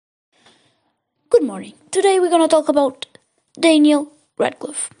Good morning. Today we're going to talk about Daniel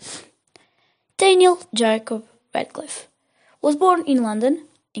Radcliffe. Daniel Jacob Radcliffe was born in London,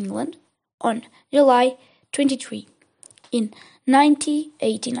 England, on July 23 in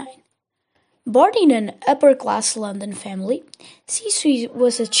 1989. Born in an upper-class London family, since he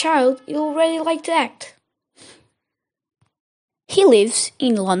was a child he already liked to act. He lives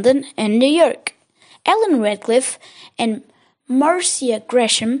in London and New York. Ellen Radcliffe and Marcia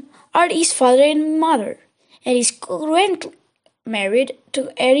Gresham are his father and mother, and is currently married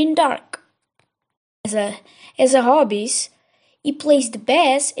to Erin Dark. As a hobbies, he plays the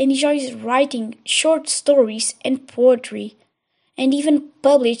bass and enjoys writing short stories and poetry, and even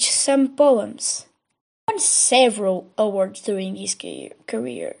published some poems. He won several awards during his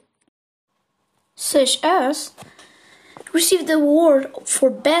career, such as received the award for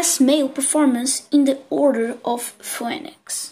Best Male Performance in the Order of Phoenix.